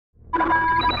สวั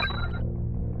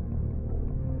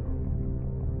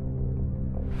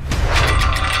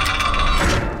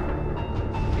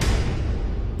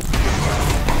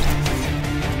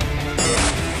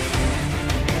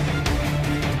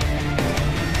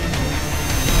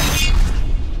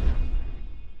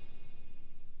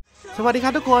สดีค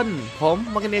รับทุกคนผม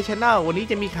มาร์กเนชั่นแนลวันนี้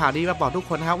จะมีข่าวดีมาบอกทุก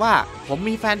คนนะครับว่าผม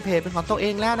มีแฟนเพจเป็นของตัวเอ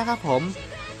งแล้วนะครับผม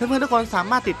เพื่อนๆทุกคนสา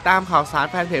มารถติดตามข่าวสาร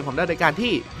แฟนเพจผมได้โดยการ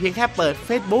ที่เพียงแค่เปิด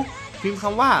Facebook พิมพ์ค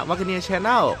ำว่ามาร์กเนชั่นแน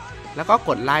ลแล้วก็ก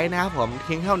ดไลค์นะครับผมเ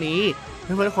พียงเท่านี้เ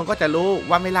พื่อนๆทุกคนก็จะรู้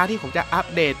วันเวลาที่ผมจะอัป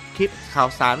เดตคลิปข่าว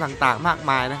สารต่างๆมาก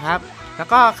มายนะครับแล้ว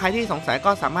ก็ใครที่สงสัย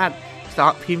ก็สามารถ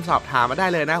พิมพ์สอบถามมาได้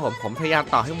เลยนะผมพยายาม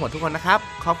ตอบให้หมดทุกคนนะครับ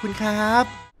ขอบคุณครับ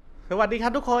สวัสดีครั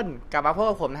บทุกคนกลับมาพบ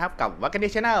กับผมนะครับกับวัคกันดิ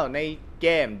ชั่นแนลในเก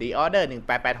ม The Order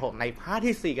 1886ในพาร์ท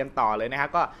ที่ 4กันต่อเลยนะครับ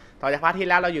ก็ต่อจากพาร์ทที่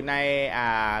แล้วเราอยู่ในอ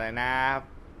ะไรนะ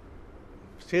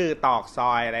ชื่อตอกซ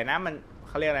อยอะไรนะมันเ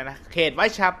ขาเรียกอะไรนะเขตไว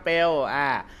ท์ชาเปล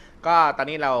ก็ตอน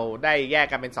นี้เราได้แยก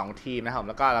กันเป็น2ทีมนะครับแ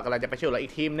ล้วก็เรากำลังจะไปช่วยเหลืออี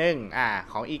กทีมนึง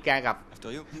ของอีแกกับ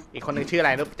อีกคนนึงชื่ออะไร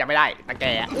นุ๊กจำไม่ได้ตะแก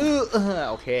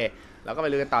โอเคเราก็ไป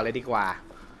ลุยกันต่อเลยดีกว่า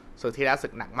สุดที่แล้วศึ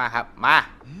กหนักมากครับมา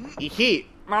อีขี้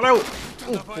มาเร็ว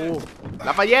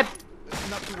รับไปเย็ด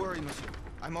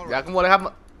อย่ากังวลเลยครับ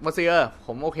มอสเซียผ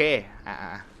มโอเค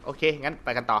โอเคงั้นไป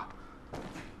กันต่อ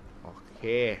โอเค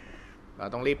เรา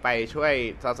ต้องรีบไปช่วย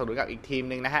สนับสนุนกับอีกทีม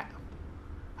หนึ่งนะฮะ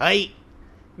เฮ้ย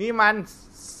นี่มัน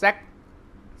แ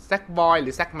ซกบอยหรื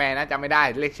อแซกแมนนะจำไม่ได้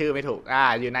เรียกชื่อไม่ถูก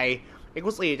อยู่ใน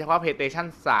Exclusive เฉพาะ PlayStation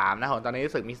 3นะผมตอนนี้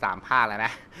รู้สึกมี3ภาคแล้วน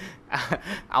ะ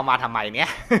เอามาทำไมเนี้ย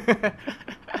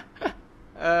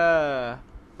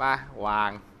มาวา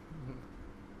ง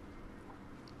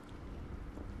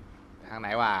ทางไหน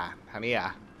วะทางนี้เหรอ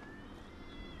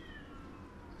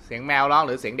เสียงแมวร้องห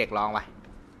รือเสียงเด็กร้องวะ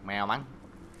แมวมั้ง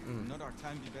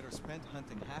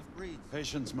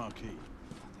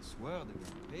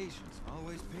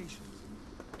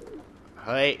เ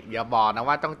ฮ้ยอย่าบอกนะ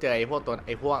ว่าต้องเจอไอ้พว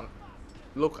ก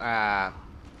ลูก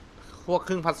พวกค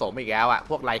รึ่งผสมอีกแล้ว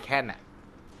พวกไลแคน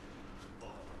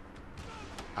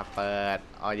เปิด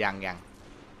ยัง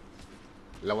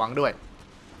ระวังด้วย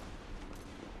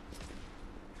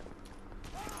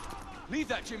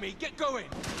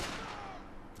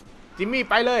จิมมี่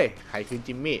ไปเลยใครคือ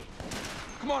จิมมี่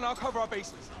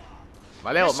มา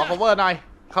เร็วมา cover หน่อย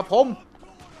ครับผม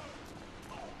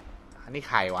อันนี้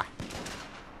ใครวะ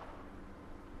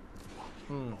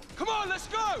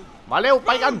มาเร็วไ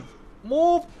ปกัน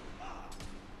move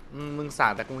มึงสั่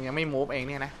งแต่กูยังไม่ move เอง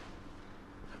เนี่ยนะ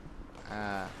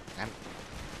งั้น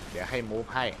เดี๋ยวให้ move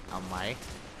ให้เอาไหม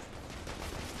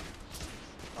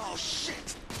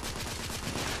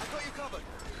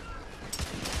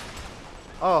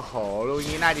โอ้โหลูก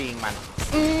นี้น่าจะยิงมัน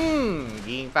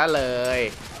ยิงซะเลย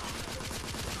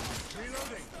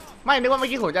ไม่นึกว่าเมื่อ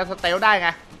กี้ผมจะสเตลได้ไง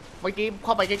เมื่อกี้เ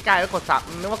ข้าไปใกล้ๆแล้วกด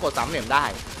3นึกว่ากด3เหลี่ยมได้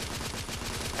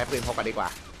ใช้ปืนพกกันดีกว่า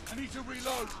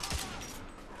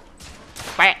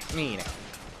แปะนี่เนี่ย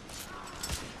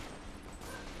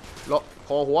โผ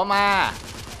ล่หัวมา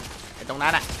ไอ้ตรงนั้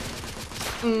น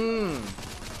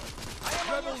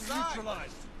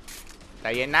ใจ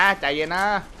เย็นนะใจเย็นนะ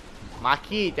มา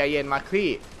ขี้ใจเย็นมาขี้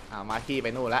มาขี้ไป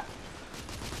นู่นละ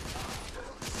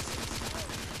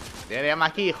เดี๋ยวมา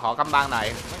ขี้ขอกำบังหน่อย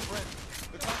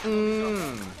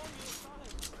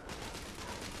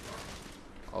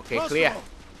โอเคเคลียร์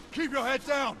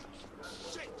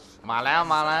มาแล้ว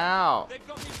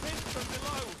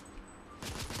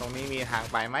ตรงนี้มีทาง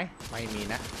ไปไหมไม่มี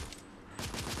นะ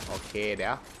โอเคเดี๋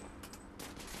ยว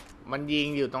มันยิง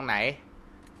อยู่ตรงไหน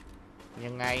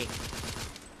ยังไง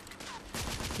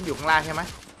อยู่ข้างล่างใช่ไหม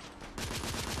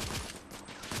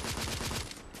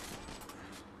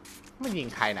มันยิง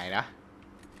ใครไหนนะ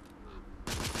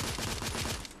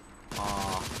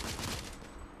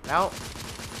แล้ว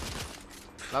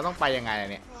เราต้องไปยังไง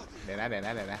เนี่ยเดี๋ยวนะ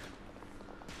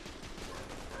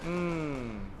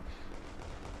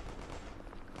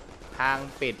ทาง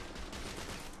ปิด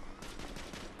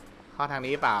เข้าทาง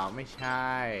นี้เปล่าไม่ใช่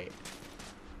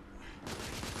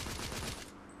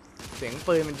เสียง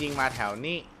ปืนมันยิงมาแถว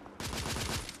นี้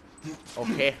โอ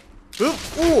เคปึ๊บ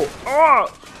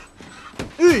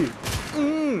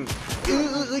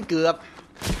เกือบ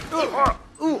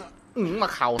มา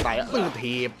เข่าใส่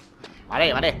ทีบมาเ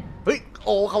ด้เฮ้ยโ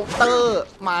อ้เคาน์เตอร์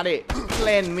มาเด้เ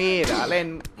ล่นมีดเล่น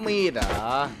มีดอ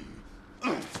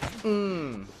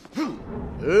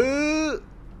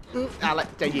ะไร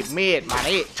จะหยิบมีดมา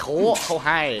นี่โชว์เขาใ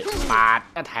ห้ปาด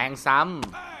แทงซ้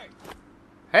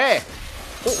ำเฮ้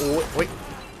โอ้โห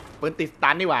ปืนติดส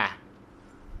ตันนี่หว่า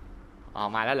ออก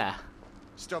มาแล้วเหรอ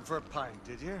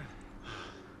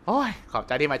โอ้ยขอบใ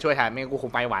จที่มาช่วยทันไม่งั้นกูค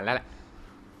งไปหวันแล้วแหละ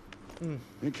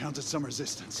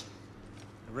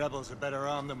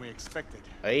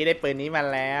เฮ้ยได้ปืนนี้มา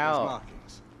แล้ว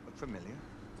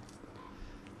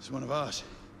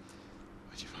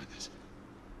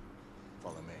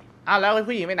อ้าวแล้ว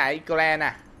ผู้หญิงไปไหนอีกแกรน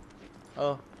น่ะ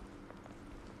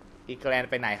อีกแกรน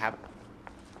ไปไหนครับ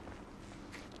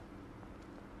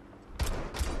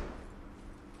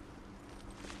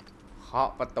เคาะ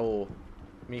ประตู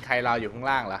มีใครรออยู่ข้าง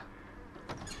ล่างเหรอ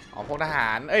อ๋อพวกทหา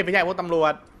รเอ้ยไม่ใช่พวกตำรว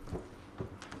จ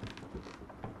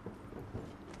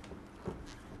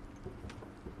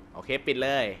โอเคปิดเล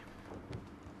ย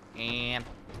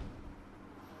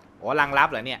โอ้ลังลับ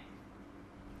เหรอเนี่ย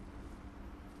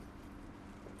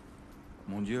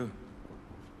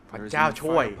พระเจ้า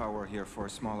ช่วย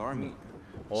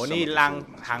โอ้นี่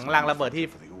ถังลังระเบิดที่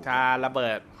จะระเบิ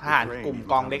ดทหารกลุ่ม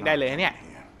กองเล็กได้เลยเนี่ย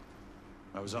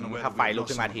ถ้าไฟลุก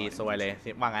ขึ้นมาทีซวยเลย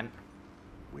ว่างั้น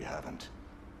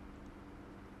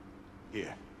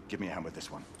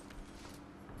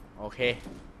โอเค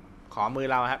ขอมือ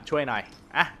เราครับช่วยหน่อย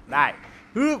อ่ะได้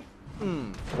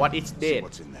What is this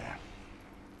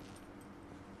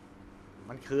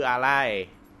มันคืออะไร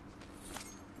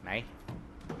ไหน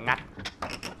งัด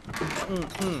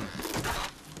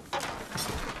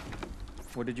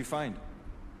What did you find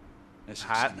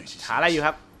หาอะไรอยู่ค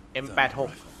รับ M86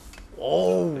 โอ้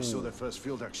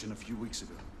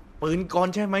ปืนกล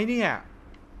ใช่ไหมเนี่ย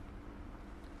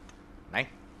ไหน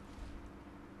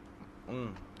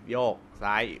โยก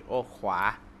ซ้ายโอ้ขวา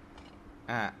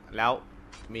แล้ว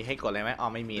มีให้กดอะไรไหมอ๋อ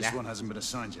ไม่มีนะ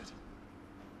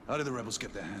How did the rebels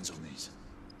get their hands on these?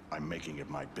 I'm making it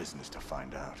my business to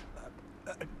find out.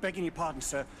 Begging your pardon,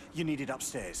 sir. You need it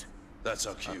upstairs. That's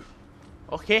our cue.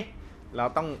 โอเคเรา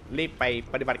ต้องรีบไป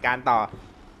ปฏิบัติการต่อ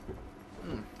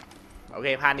โอเค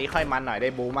พาร์ทนี้ค่อยมันหน่อยได้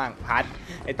บูมั่งพาร์ท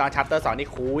ไอตอนชัปเตอร์2นี่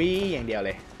คุยอย่างเดียวเ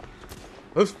ลย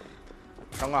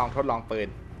ต้องลองทดลองปืน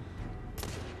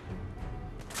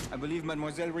I believe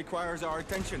Mademoiselle requires our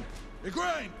attention.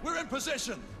 Igraine, we're in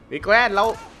position. วิกแกนเรา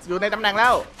อยู่ในตำแหน่งแล้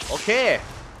วโอเค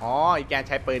อ๋ออีแกนใ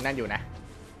ช้ปืนนั่นอยู่นะ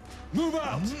Move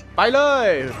out. ไปเลย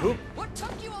What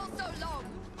took you all so long?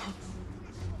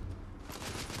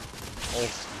 โอ้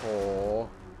โห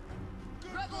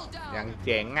Rebel down. ยังเ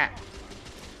จ๋งอ่ะ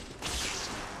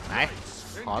ไหน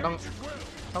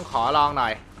ต้องขอลองหน่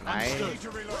อยไหน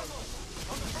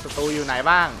ศัตรูอยู่ไหน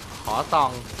บ้างขอส่อ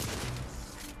ง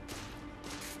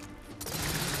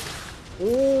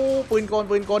ปืนก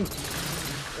ล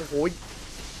โอ้โห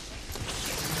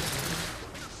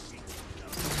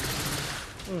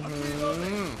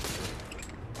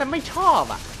แต่ไม่ชอบ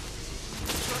อ่ะ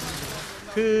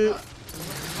คือ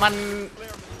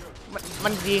มั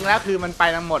นยิงแล้วคือมันไป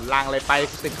ทั้งหมดรังเลยไป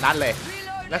10 นัดเลย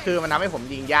แล้วคือมันทำให้ผม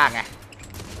ยิงยากไง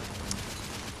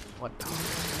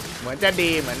เหมือนจะ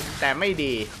ดีเหมือนแต่ไม่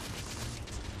ดี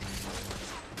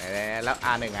แล้ว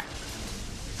R1 อ่ะ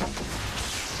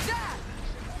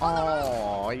อ๋อ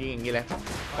ยิงอย่างนี้เลย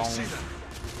ปอง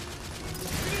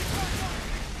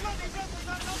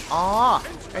อ๋อ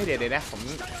เดี๋ยวนะผม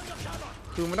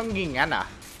คือมันต้องยิงงั้นเหรอ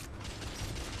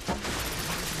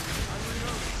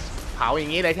เผาอย่า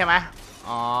งนี้เลยใช่ไหม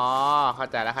อ๋อเข้า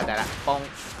ใจแล้วปอง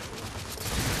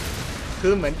คื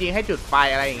อเหมือนยิงให้จุดไฟ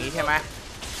อะไรอย่างนี้ใช่ไหม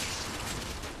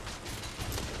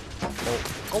โอ้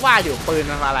ก็ว่าอยู่ปืน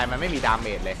มันอะไรมันไม่มีดาเม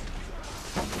จเลย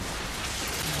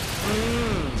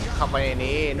เข้าไปใน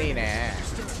นี้นี่แน่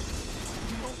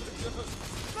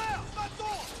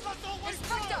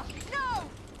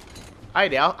เฮ้ย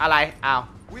เดี๋ยวอะไรอ้าว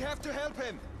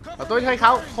เราต้องช่วยเข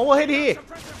า cover ให้ดี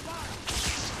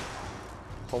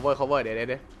cover เดี๋ย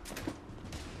ว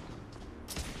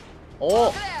โอ้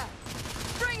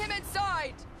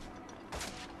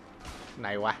ไหน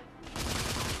วะ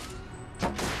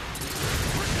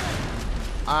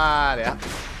เดี๋ยว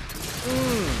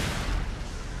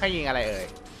ให้ยิงอะไรเอ่ย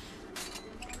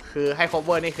คือให้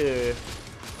cover นี่คือ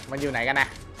มันอยู่ไหนกันนะ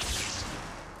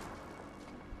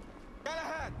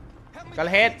กระ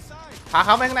เฮ็ดพาเข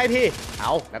าไปข้างในทีเอ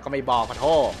าแล้วก็ไม่บอกขอโท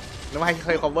ษนึกว่าให้เค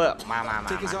ย cover มา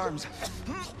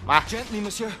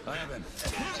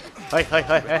เฮ้ย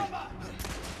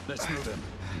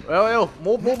เร็ว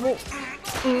มูฟ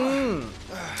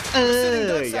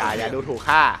อย่าดูถูก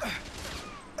ข้า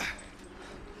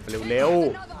เร็ว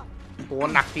ตัว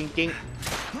หนักจริง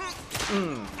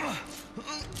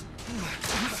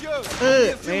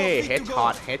นี่เฮดช็อ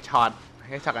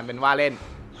ตกันเป็นว่าเล่น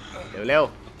เร็ว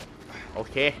โอ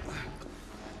เค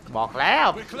บอกแล้ว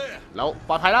เราป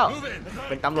ลอดภัยแล้ว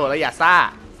เป็นตำรวจแล้วอย่าซ่า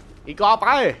อีกกอไป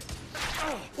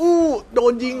โด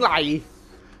นยิงไหล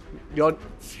โยน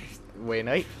เวเ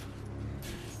นย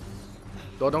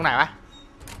โดนตรงไหนวะ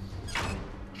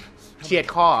เฉียด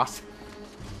คอเหรอ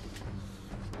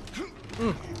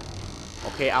โอ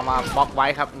เคเอามาบล็อกไว้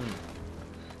ครับ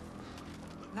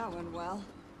That went well.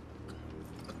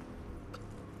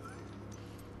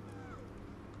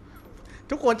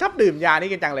 ทุกคนชอบดื่มยานี่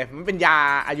กันจังเลยมันเป็นยา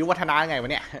อายุวัฒนะไงวะ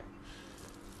เนี่ย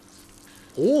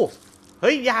โอ้เ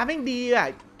ฮ้ยยาแม่งดีอ่ะ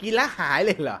กินแล้วหายเ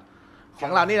ลยเหรอขอ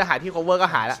งเรานี่เราหาที่ cover ก็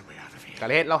หายแล้วกา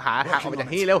เลสเราหาทางออกไปจาก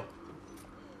ที่นี่เร็ว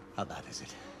How bad is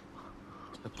it?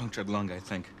 A punctured lung, I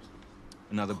think.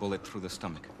 Another bullet through the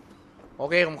stomach. โอ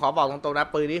เคผมขอบอกตรงๆนะ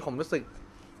ปืนนี้ผมรู้สึก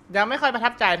ยังไม่ค่อยประทั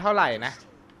บใจเท่าไหร่นะ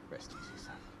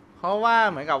เพราะว่า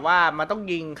เหมือนกับว่ามันต้อง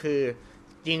ยิงคือ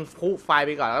ยิงพุไฟไ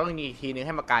ปก่อนแล้วต้องยิงอีกทีนึงใ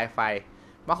ห้มากายไฟ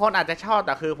บางคนอาจจะชอบแ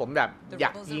ต่คือผมแบบอย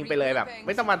ากยิงไปเลยแบบไ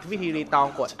ม่ต้องมาวิธีรีตอง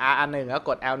กด R1 แล้ว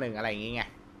กด L1 อะไรอย่างงี้ไง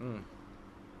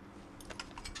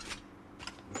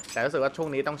แต่รู้สึกว่าช่วง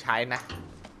นี้ต้องใช้นะ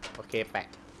โอเคแปะ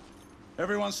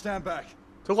Everyone stand back.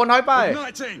 ทุกคนถอยไป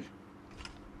Igniting.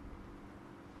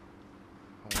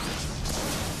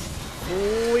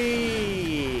 อุ้ย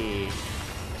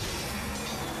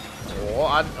โอ้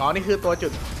อ๋อนี่คือตัวจุ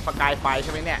ดประกายไฟใ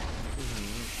ช่ไหมเนี่ย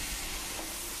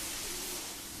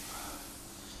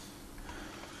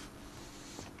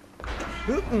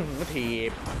ที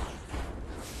บ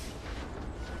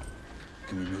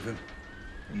Can we move him?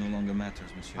 It no longer matters,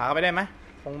 พา monsieur. เขาไปได้ไหม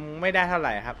คงไม่ได้เท่าไห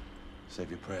ร่ครับ Save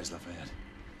your prayers, Lafayette.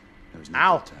 There is อ้า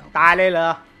ว no doubt to help. ตายเลยเหรอ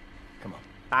Come on,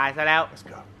 ตายซะแล้ว let's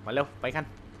go. มาเร็วไปกัน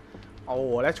โอ้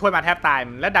แล้วช่วยมาแทบตาย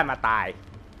แล้วดันมาตาย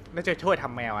แล้วจะช่วยท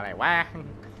ำแมวอะไรวะ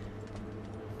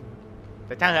แ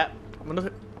ต่ช่างเถอะมนุษย์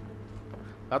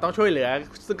เราต้องช่วยเหลือ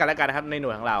ซึ่งกันและกันนะครับในหน่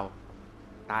วยของเรา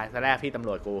ตายซะแล้วพี่ตำร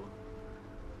วจกู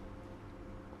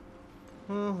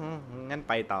งั้น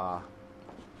ไปต่อ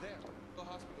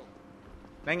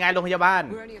ในงานโรงพยาบาล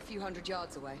We're only a few hundred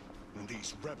yards away. And these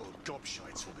rebel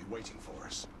gobshites will be waiting for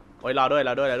us. โอ้ยรอด้วย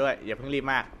อย่าเพิ่งรีบ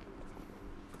มาก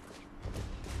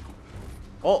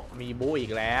โอ้มีบูอี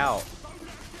กแล้ว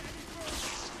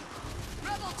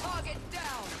Rebel target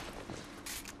down.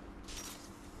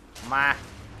 มา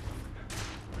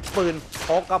ปืนพ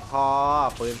กก็พอ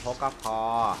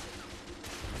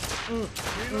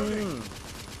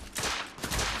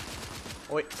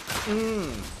โอ้ย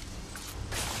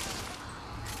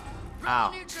อ้าว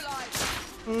Rebel neutralized.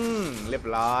 เรียบ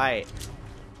ร้อย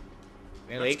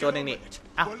ยังเหลืออีกตัวหนึงนี่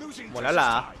อ้าวหมดแล้วเหร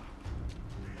อ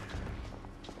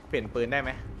เปลี่ยนปืนได้ไห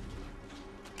ม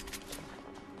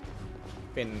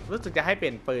เปลี่ยนรู้สึกจะให้เป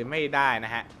ลี่ยนปืนไม่ได้น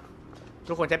ะฮะ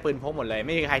ทุกคนใช้ปืนพกหมดเลยไ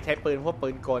ม่มีใครใช้ปืนพวกปื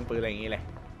นโกนปืนอะไรอย่างนี้เลย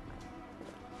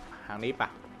ทางนี้ปะ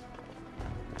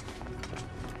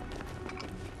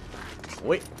โ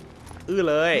อ้ย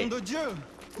เลย Nom de Dieu!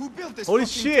 Who built this Holy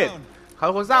fucking shit town? เขา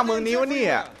คนสร้างเมืองนี้วะเนี่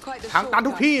ย Quite the ทางตัน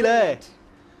ทุกที่เลย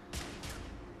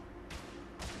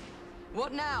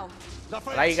What now?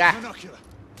 Lafayette, Raiga. binocular.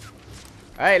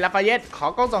 เฮ้ยลาฟาเยตขอ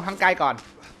กล้องส่องทางไกลก่อน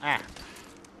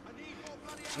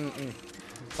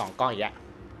สองกล้องอีกแล้ว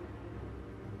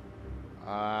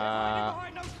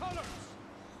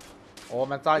โอ้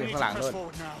มันซ่อนอยู่ข้างหลัง Press นู่น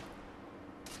forward now.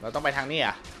 เราต้องไปทางนี้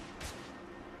อ่ะ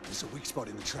There's a weak spot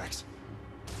in the tracks.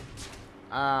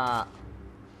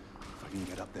 If I can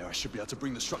get up there, I should be able to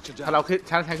bring the structure ถ้า down. เราขึ้น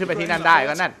ฉันขึ้นไปที่นั่นได้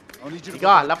ก็นั่นอีก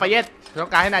ก็ลาฟาเยตต้อ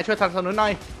งการให้นายช่วยสนับสนุนหน่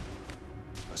อย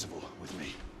Percival, with me.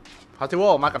 พอซิโว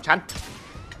มากับฉัน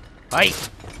เฮ้ย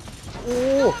อู้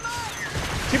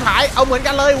ชิบหายเอาเหมือน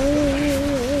กันเลยอู้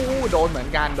โดนเหมือน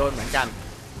กัน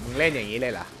มึงเล่นอย่างนี้เล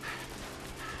ยเหรอ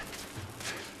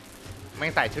แม่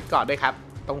งใส่ชุดเกราะด้วยครับ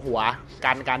ตรงหัวก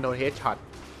ารโดนเฮดช็อต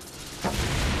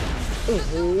โอ้โ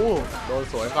หโดน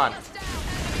สวนก่อน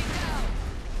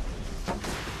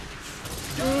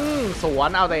สวน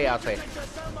เอาเตะ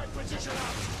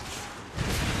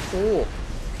อู้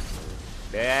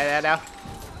เดี๋ยว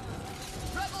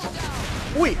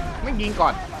อุ้ยไม่ยิงก่อ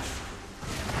น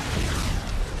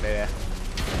เดี๋ยว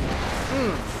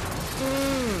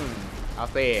เอา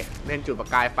เตะเล่นจุดประ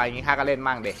กายไฟงี้ข้าก็เล่น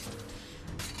มั่งเด็ก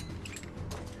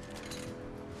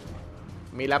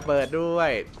มีระเบิดด้ว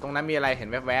ยตรงนั้นมีอะไรเห็น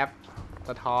แวบๆส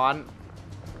ะท้อน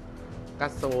กระ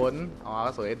สุนกร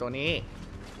ะสุนไอ้ตัวนี้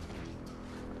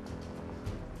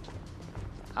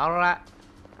เอาละ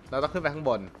เราต้องขึ้นไปข้าง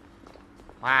บน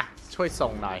มาช่วยส่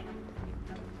งหน่อย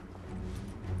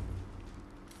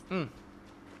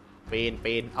ปี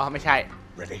นไม่ใช่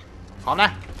Ready? พร้อมนะ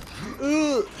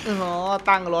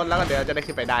ตั้งรถแล้วก็เดี๋ยวจะได้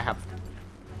ขึ้นไปได้ครับ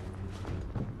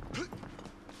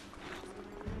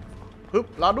ฮึบ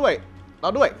รอด้วย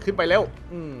ขึ้นไปเร็ว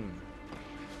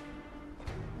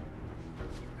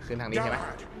ขึ้นทางนี้ใช่ไหม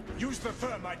Use the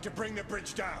thermite to bring the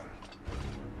bridge down.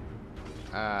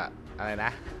 อะไรน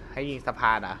ะให้ยิงสะพ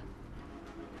าน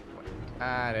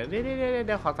เ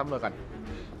ดี๋ยวขอสำรวจก่อน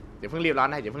เดี๋ยวเพิ่งรีบร้อ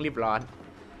น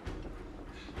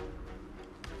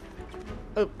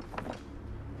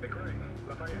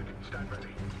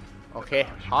โอเค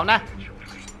พร้อมนะ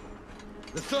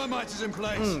The thermite is in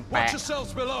place. Watch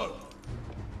yourselves below.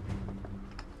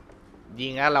 ยิ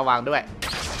งนะระวังด้วย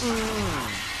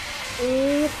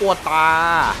ปวดตา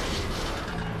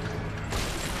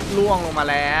ล่วงลงมา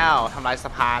แล้วทำลายสะ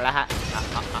พานแล้วฮะ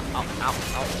เอา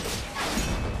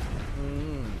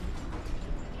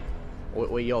โ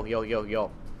อ้ยโยก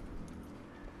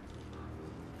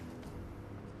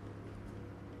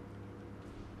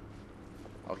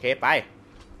โอเคไป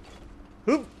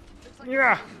ฮึบเนี่ย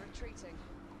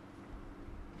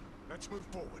Let's move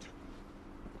forward.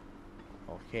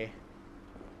 โอเค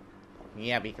เ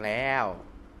งียบอีกแล้ว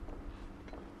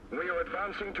We are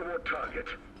advancing toward target.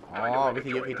 อ๋อวิท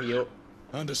ยุ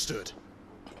Understood.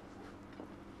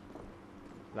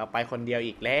 เราไปคนเดียว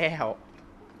อีกแล้ว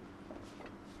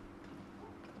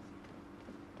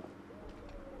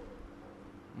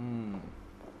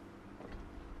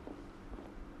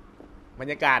บร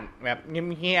รยากาศแบบเ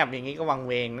งียบๆอย่างนี้ก็วัง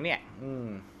เวงนะเนี่ย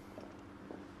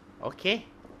โอเค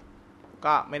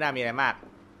ก็ไม่น่ามีอะไรมาก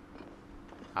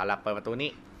เอาละเปิดประตู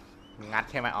นี้งัด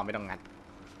ใช่ไหมอ๋อไม่ต้องงัด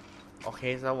โอเค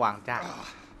สว่างจ้า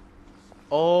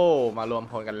โอ้มารวม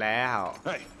พลกันแล้ว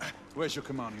Hey, where's your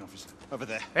commanding officer? Over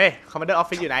there. เฮ้ยคอมมานเดอร์ออฟ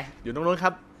ฟิศอยู่ไหนอยู่ตรงนู้นค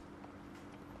รับ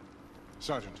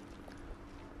Sergeant.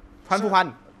 ท่านผู้พัน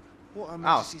What are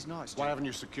Oh. Majesty's knights Why doing? haven't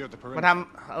you secured the มา perimeter? ท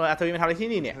ำอัศวินมาทำอะไรที่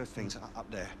นี่เนี่ย Heard things up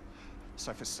there.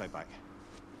 Safest stay back.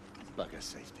 Like a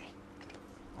safety.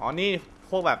 อ๋อนี่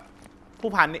พวกแบบ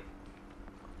ผู้พันนี่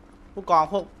ผู้กอง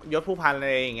พวกยศผู้พันอะไร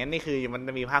อย่างเงี้ยนี่คือมันจ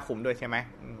ะมีผ้าคลุมด้วยใช่ไหม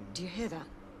Do you hear that?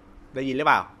 ได้ยินหรือเ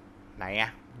ปล่าไหนอะ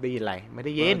ได้ยินอะไรไม่ไ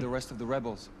ด้ยิน Where are the rest of the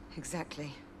rebels? Exactly.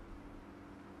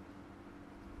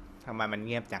 ทำไมมันเ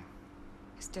งียบจัง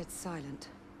It's dead silent.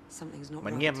 Something's not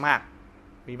มัน right. เงียบมาก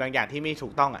มีบางอย่างที่ไม่ถู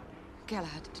กต้องอะ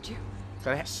Galahad, did you?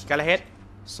 กาลาเฮด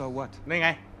So what? นี่ไง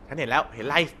ฉันเห็นแล้วเห็น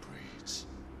ไล่ Breeds.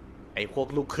 ไอ้พวก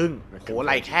ลูกครึ่งโหไ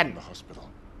ล่แค้น The hospital.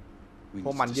 พ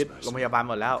วกมันยึดโรงพยาบาล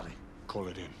หมดแล้ว Call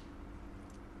it in.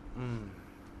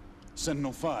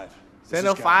 Sentinel 5. เซนโน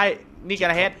ไฟนี่กา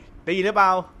ลาเฮดได้ยินหรือเปล่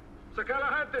า Sir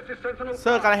Galahad, this is Sentinel เซ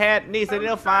อร์กาลาเฮดนี่เซน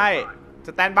โนไฟส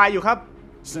แตนบายอยู่ครับ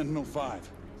Sentinel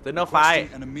 5. เซนโนไฟ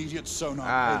Requesting an immediate sonar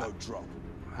payload drop.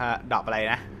 ดรอปอะไร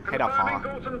นะให้ดรอปของ Confirming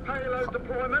Galton payload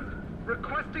deployment.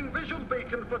 Requesting visual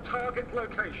beacon for target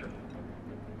location.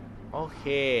 โอเค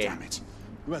Damn it.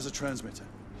 Who has a transmitter?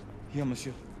 Here,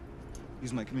 monsieur.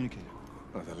 Use my communicator.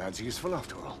 Well, the lad's useful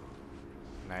after all.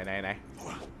 ไหน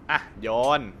อ่ะโย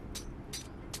น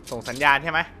ส่งสัญญาณใ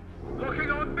ช่ไหม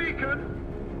Locking on beacon.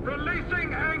 Releasing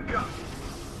anchor.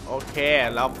 โอเค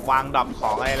เราวางดรอปขอ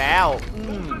งอะไรแล้ว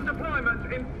Galton deployment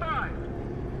in 5,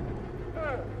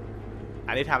 4,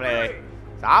 อันนี้ทำอะไรเลย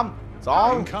3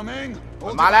 2 Incoming.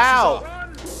 All มาแล้ว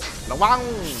devices ระวัง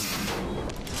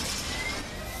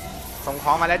ส่งข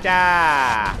องมาแล้วจ้า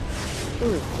โ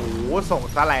อ้โหส่ง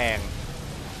แสลง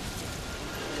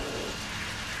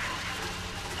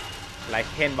ไล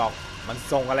เคนบอกมัน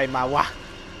ส่งอะไรมาวะ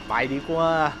ไปดีกว่า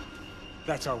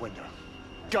That's our window.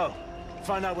 Go.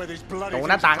 Find out where these ต bloody รง things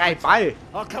หน้าต่าง are ไง coming ไป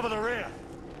from. I'll cover the rear.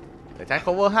 เดี๋ยวฉัน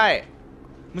cover ให้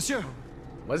Monsieur,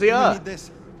 มาเซีย we need this.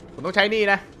 ผมต้องใช้นี่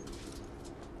นะ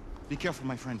Be careful,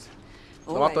 my friends.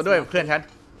 ระวังตัว Always ด้วย like เพื่อนฉัน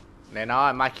แน่นอ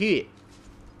นมาขี้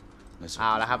Let's Ah,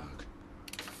 hope là this hấp. work.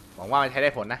 หวังว่ามันใช้ได้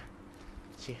ผลนะ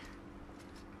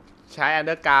ใช้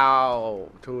underground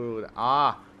to อ๋อ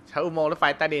ใช้อุโมงค์รถไฟ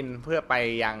ใต้ดินเพื่อไป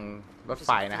ยังรถ Just ไ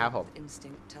ฟ a นะครับผม feel of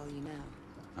instinct tell you now.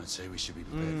 I'd say we should be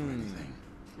prepared for anything.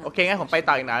 โอเคงั้นผมไป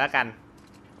ต่ออีกหน่อยแล้วกัน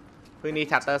เพิ่งนี้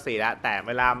ชัปเตอร์4แล้วแต่เ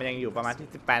วลามันยังอยู่ประมาณที่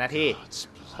18 นาที God's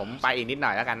ผมไปอีกนิดหน่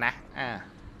อยแล้วกันนะ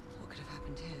What could have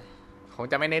happened here? คง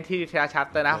จะไม่เน้นที่ทีละชัป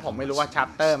เตอร์นะผมไม่รู้ว่าชัป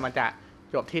เตอร์มันจะ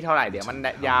จบที่เท่าไหร่เดี๋ยวมัน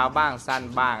ยาวบ้างสั้น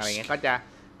บ้างอะไรเงี้ยก็จะ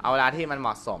เอาเวลาที่มันเหม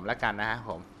าะสมแล้วกันนะฮะ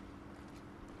ผม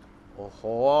โอ้โห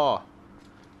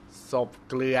ศพ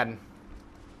เกลื่อน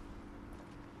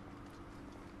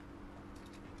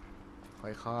ค่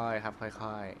อยๆครับค่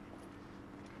อย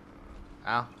ๆเอ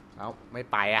าไม่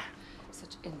ไปอ่ะ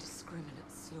Such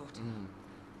indiscriminate slaughter.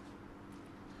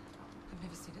 I've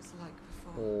never seen its like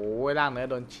โอ้ before. ยร่างเนื้อ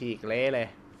โดนฉีกเละเลย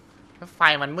แล้วไฟ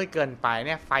มันมืดเกินไปเ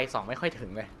นี่ยไฟส่องไม่ค่อยถึ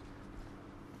งเลย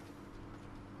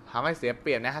ทำให้เสียเป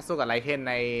รียบนะฮะสู้กับไลเคน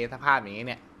ในสภาพอย่างนี้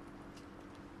เนี่ย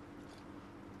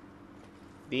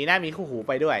ดีนะมีคู่หูไ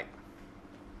ปด้วย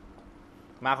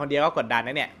มาคนเดียวก็กดดันน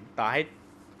ะเนี่ยต่อให้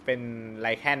เป็นไล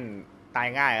เคนตาย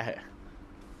ง่ายอะเหอะ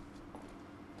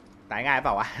ตายง่ายเป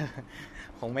ล่าวะ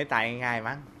คงไม่ตายง่าย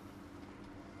มั้ง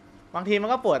บางทีมัน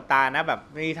ก็ปวดตานะแบบ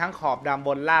มีทั้งขอบดำบ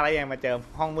นล่างแล้วยังมาเจอ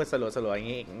ห้องมืดสลัวๆอย่า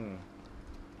งนี้อีก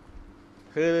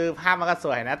คือภาพมันก็ส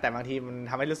วยนะแต่บางทีมัน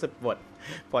ทำให้รู้สึก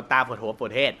ปวดตาปวดหัวปว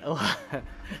ดเทศ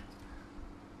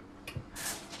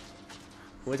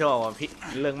คุณผู้ชมบอกว่าพี่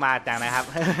เรื่องมาจังนะครับ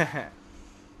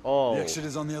โอ้ The exit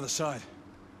is on the other side.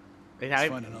 ในทาง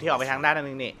ที่ออกไปทางด้าน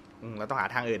นึงนี่เราต้องหา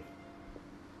ทางอื่น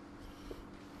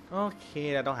โอเค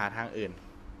เราต้องหาทางอื่น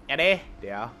เ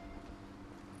ดี๋ยว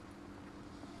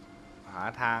หา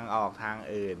ทางออกทาง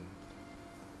อื่น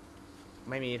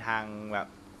ไม่มีทางแบบ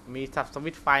มีสับสวิ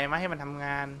ตช์ไฟมาให้มันทำง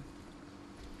าน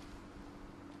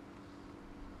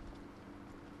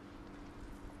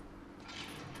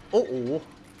โอ้โห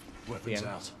เสียง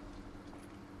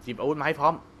จิบอาวุธมาให้พร้อ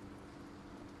ม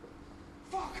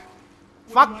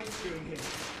ฟัก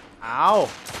เอา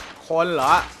คนเหร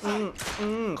อ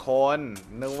คน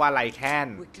นึกว่าไรแค้น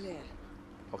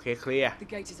โอเคเคลียร์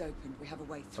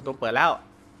ประตูเปิดแล้ว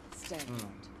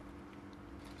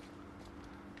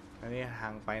อันนี้ทา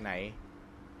งไปไหน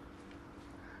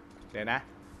เดี๋ยวนะ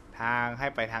ทางให้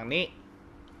ไปทางนี้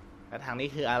แล้วทางนี้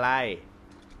คืออะไร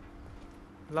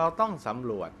เราต้องสำ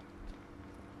รวจ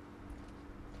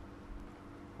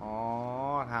อ๋อ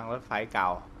ทางรถไฟเก่า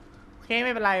โอเคไ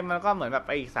ม่เป็นไรมันก็เหมือนแบบไ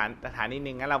ปอีกสถานี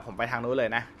นึงงั้นผมไปทางนู้นเลย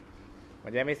นะมั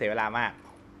นจะไม่เสียเวลามาก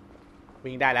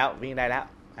วิ่งได้แล้ว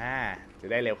จะ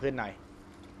ได้เร็วขึ้นหน่อย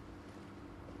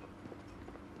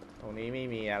ตรงนี้ไม่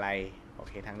มีอะไรโอ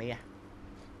เคทางนี้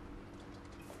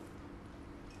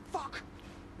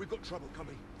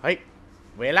เฮ้ย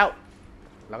เวรแล้ว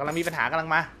เรากำลังมีปัญหากำลัง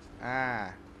มา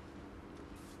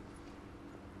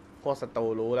พวกศัตรู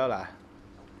รู้แล้วเหรอ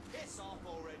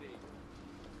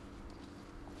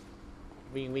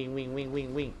วิ่งยิง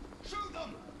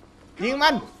มั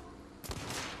น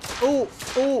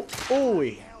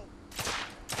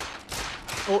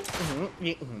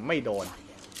ยิงไม่โดน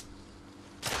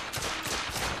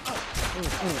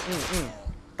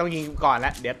ต้องยิงก่อนแล้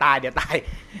วเดี๋ยวตาย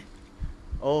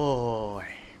โอ้ย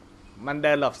มันเ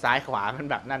ดินหลบซ้ายขวามัน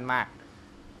แบบนั่นมาก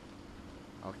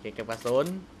โอเคเก็บกระสุน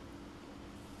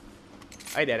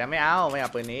เดี๋ยวไม่เอา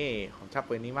ปืนนี้ผมชอบ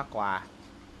ปืนนี้มากกว่า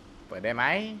เปิดได้ไหม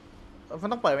มัน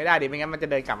ต้องเปิดไม่ได้ดิไม่งั้นมันจะ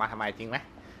เดินกลับมาทำไมจริงไหม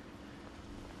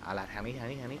เอาล่ะทางนี้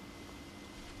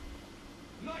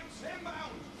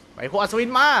ไปพวกอัศวิ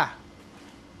นมา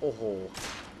โอ้โห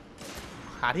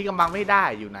หาที่กำบังไม่ได้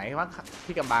อยู่ไหนวะ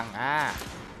ที่กำบัง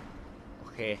โอ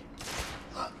เค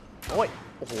โอ้ย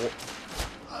โอ้โห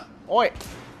โอ้ย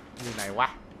อยู่ไหนวะ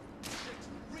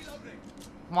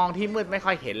มองที่มืดไม่ค่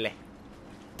อยเห็นเลย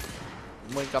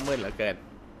มืดก็มืดเหลือเกิน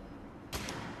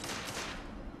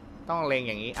ต้องเล็ง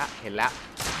อย่างนี้เห็นแล้ว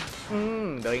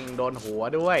โดนหัว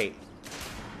ด้วย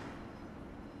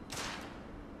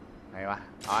ไหนวะ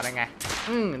นั่นไง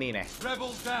นี่ไง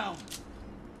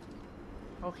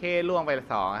โอเคล่วงไป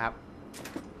2ครับ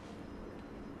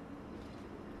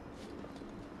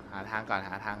หาทางก่อน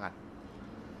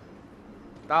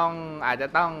อาจจะ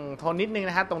ต้องทนนิดนึง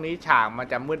นะครับตรงนี้ฉากมัน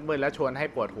จะมืดแล้วชวนให้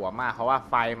ปวดหัวมากเพราะว่า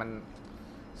ไฟมัน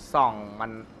ส่อง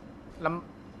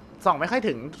ไม่ค่อย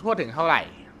ถึงทั่วถึงเท่าไหร่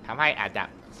ทำให้อาจจะ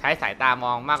ใช้สายตาม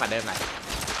องมากกว่าเดิมหน่อย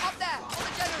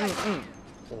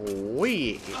โอ้ย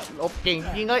ลบเก่ง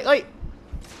จริงเอ้ย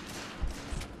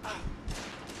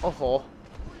โอ้โห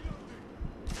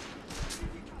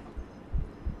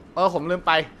ผมลืมไ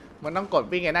ปมันต้องกด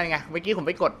วิ่งไงนั่นไงเมื่อกี้ผมไ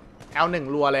ปกด L1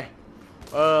 รัวเลย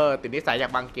ติดนิสัยจา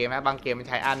กบางเกมนะบางเกมมัน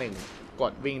ใช้ R1 ก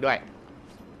ดวิ่งด้วย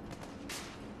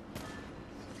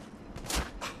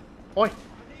โอ้ย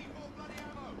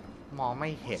มองไม่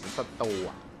เห็นศัตรู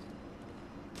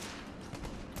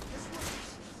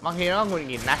บางทีก็หงุด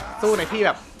หงิดนะสู้ในที่แ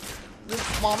บบ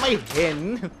มองไม่เห็น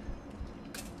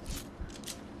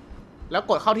แล้ว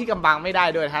กดเข้าที่กำบังไม่ได้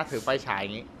ด้วยนะถือไฟฉายอย่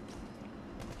างนี้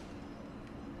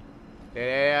เ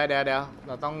ดี๋ยวเ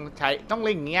ราต้องเ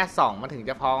ล็งเงี้ยส่องมันถึง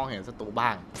จะพอเห็นศัตรูบ้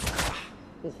าง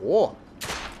โอ้โห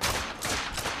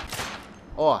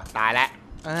ตายแล้ว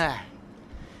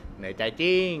เหนื่อยใจจ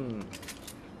ริง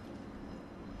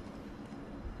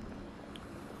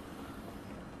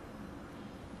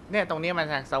เนี่ยตรงนี้มัน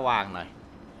ทางสว่างหน่อย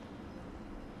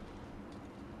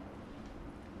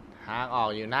ทางออก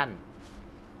อยู่นั่น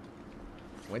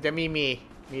เหมือนจะ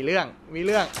มีเรื่อง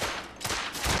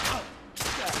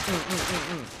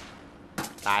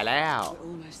ตายแล้ว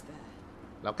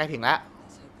เราใกล้ถึงแล้ว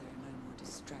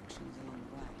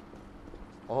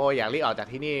อยากรีบออกจาก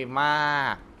ที่นี่มา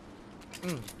ก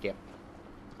เก็บ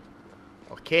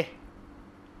โอเค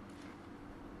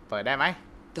เปิดได้ไหม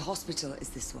The hospital is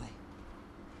this way.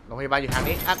 โรงพยาบาลอยู่ทาง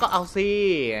นี้ก็เอาสิ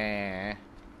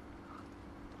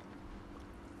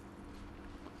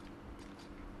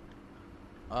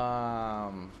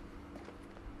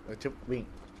ชุบวิ่ง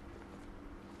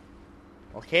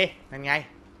โอเคนั่นไง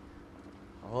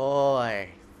โอ้ย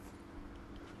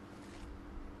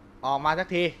ออกมาสัก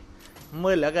ที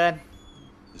มืดเหลือเกิน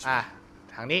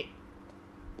ทางนี้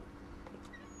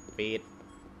ปิด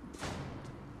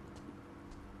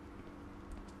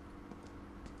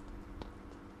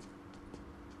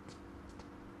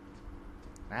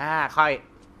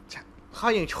ค่อ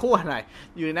ยยังชั่วหน่อย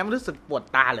อยู่ในนั้นมันรู้สึกปวด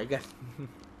ตาเหลือเกิน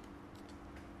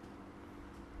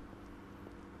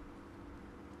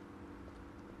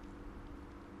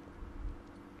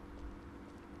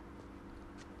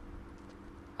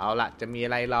เอาละจะมีอ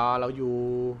ะไรรอเราอยู่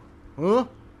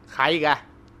ใครอีกอะ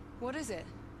What is it?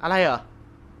 อะไรเหรอ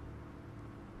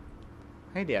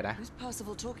ให้เดี๋ยวนะ Who's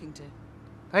Percival talking to?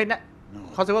 เฮ้ยนะ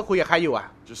เขาคิดว่าคุยกับใครอยู่อ่ะ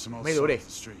Just some old ไม่รู้ดิ sod off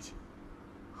the street.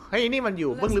 เฮ้ยนี่มันอ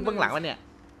ยู่เบื้องลึกเบื้องหลังวะเนี่ย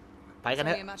ไปกันเถ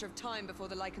อะ Only a matter of time before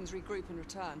the Lycans regroup and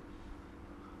return.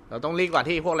 เราต้องรีบก่อน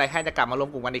ที่พวกไรแค่จะกลับมารวม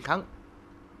กลุ่มกันอีกครั้ง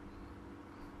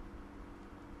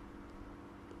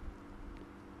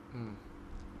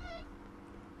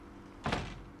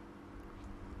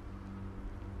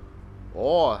โ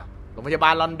อ้โรงพยาบา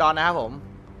ลลอนดอนนะครับผม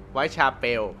ไวท์ชาเป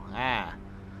ล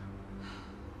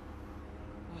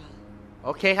โอ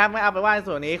เคครับไม่เอาไปว่าใน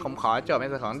ส่วนนี้ผมขอจบใน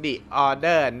ส่วนของ The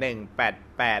Order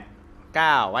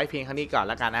 1889 ไว้เพียงเท่านี้ก่อน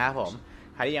แล้วกันนะครับผม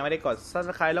ใครที่ยังไม่ได้กด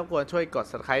Subscribe รบกวนช่วยกด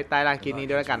Subscribe ใต้ล่างคลิปนี้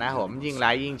ด้วยแล้วกันนะครับผมยิ่งไล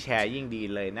ค์ยิ่งแชร์ยิ่งดี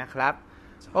เลยนะครับ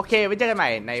โอเคไว้เจอกันใหม่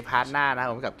ในพาร์ทหน้านะครับ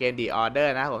ผมกับเกม The Order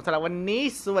นะครับผมสำหรับวันนี้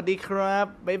สวัสดีครับ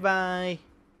บ๊ายบาย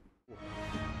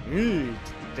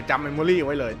จะจำเมมโมรี่ไ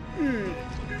ว้เลย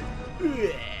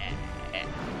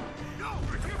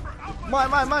ไม่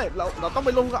เราต้องไป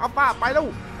ลงกับอัลฟาไปแล้ว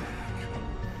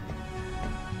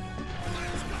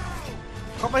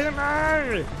เข้าไปข้างใน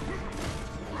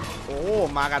โอ้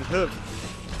มากันเพิ่ม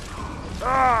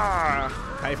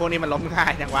ไอ้พวกนี้มันล้มง่า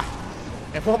ยจังวะ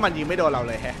ไอ้พวกมันยิงไม่โดนเรา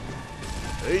เลยแฮะ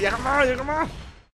อย่าเข้ามา